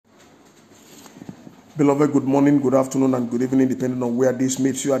Beloved, good morning, good afternoon, and good evening, depending on where this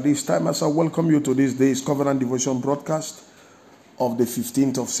meets you at this time. As I welcome you to this day's Covenant Devotion broadcast of the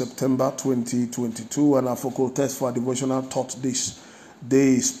 15th of September 2022, and our focal text for our devotional thought this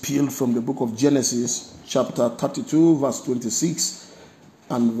day is peeled from the book of Genesis, chapter 32, verse 26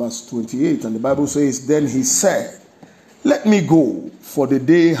 and verse 28. And the Bible says, "Then he said, 'Let me go, for the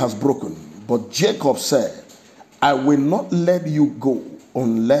day has broken.' But Jacob said, 'I will not let you go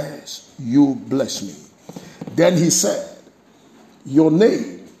unless you bless me.' Then he said, 'Your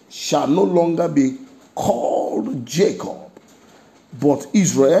name shall no longer be called Jacob, but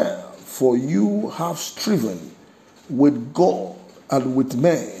Israel, for you have striven with God and with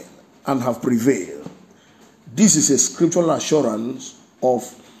men and have prevailed.'" This is a scriptural assurance of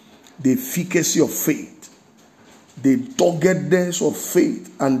the efficacy of faith, the doggedness of faith,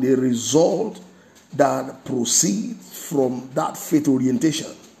 and the result that proceeds from that faith orientation.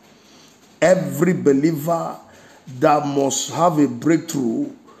 Every believer that must have a breakthrough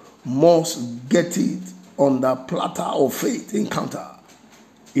must get it on the platter of faith encounter.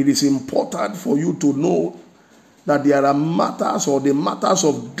 It is important for you to know that there are matters, or the matters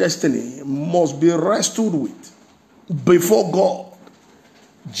of destiny must be wrestled with before God.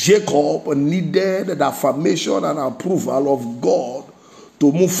 Jacob needed the affirmation and approval of God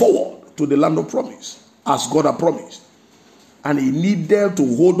to move forward to the land of promise, as God had promised. And he needed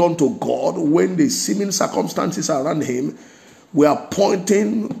to hold on to God when the seeming circumstances around him were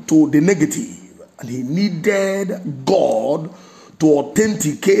pointing to the negative. And he needed God to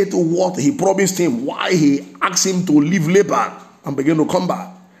authenticate what he promised him, why he asked him to leave Laban and begin to come back.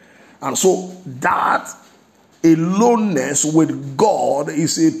 And so that aloneness with God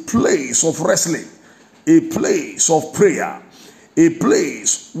is a place of wrestling, a place of prayer, a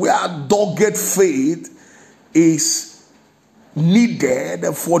place where dogged faith is needed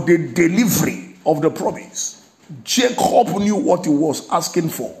for the delivery of the promise. Jacob knew what he was asking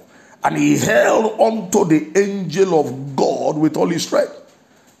for, and he held on to the angel of God with all his strength.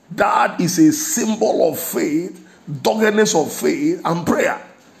 That is a symbol of faith, doggedness of faith, and prayer.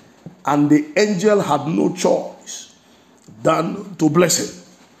 And the angel had no choice than to bless him.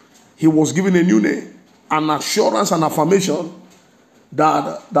 He was given a new name, an assurance and affirmation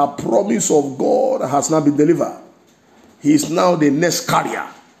that the promise of God has now been delivered. He is now the next carrier.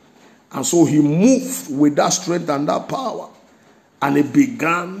 And so he moved with that strength and that power, and he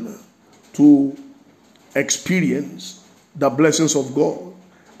began to experience the blessings of God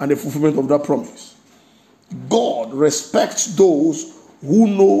and the fulfillment of that promise. God respects those who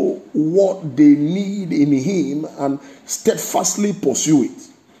know what they need in him and steadfastly pursue it.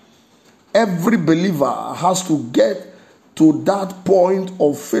 Every believer has to get to that point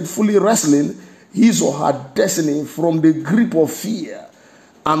of faithfully wrestling his or her destiny from the grip of fear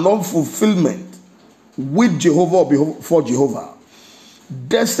and unfulfillment with Jehovah or before Jehovah.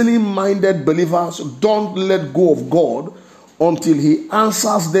 Destiny-minded believers don't let go of God until he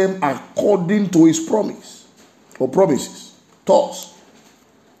answers them according to his promise or promises. Thus,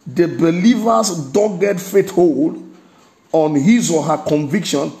 the believer's dogged faith hold on his or her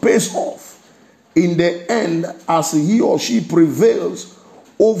conviction pays off in the end as he or she prevails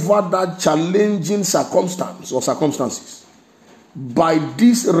over that challenging circumstance or circumstances. By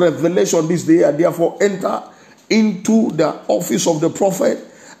this revelation this day, I therefore enter into the office of the prophet,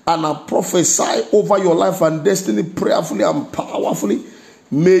 and I prophesy over your life and destiny prayerfully and powerfully.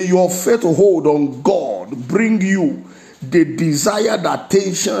 May your faith hold on God bring you the desired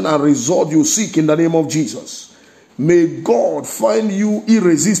attention and result you seek in the name of Jesus. May God find you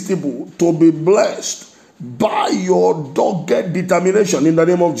irresistible to be blessed by your dogged determination in the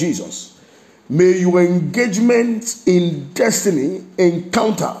name of Jesus. May your engagement in destiny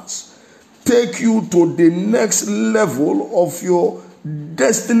encounters take you to the next level of your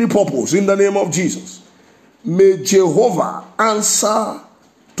destiny purpose in the name of Jesus. May Jehovah answer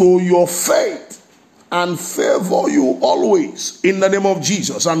to your faith and favor you always in the name of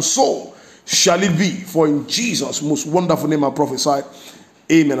Jesus. And so shall it be, for in Jesus' most wonderful name I prophesy.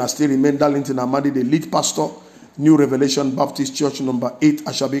 Amen. I still remain Darlington Amadi, the lead pastor, New Revelation Baptist Church, number 8,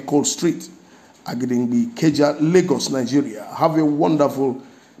 Ashabi Cole Street, Agidingbi, Keja, Lagos, Nigeria. Have a wonderful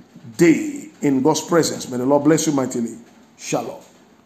day in God's presence. May the Lord bless you mightily. Shalom.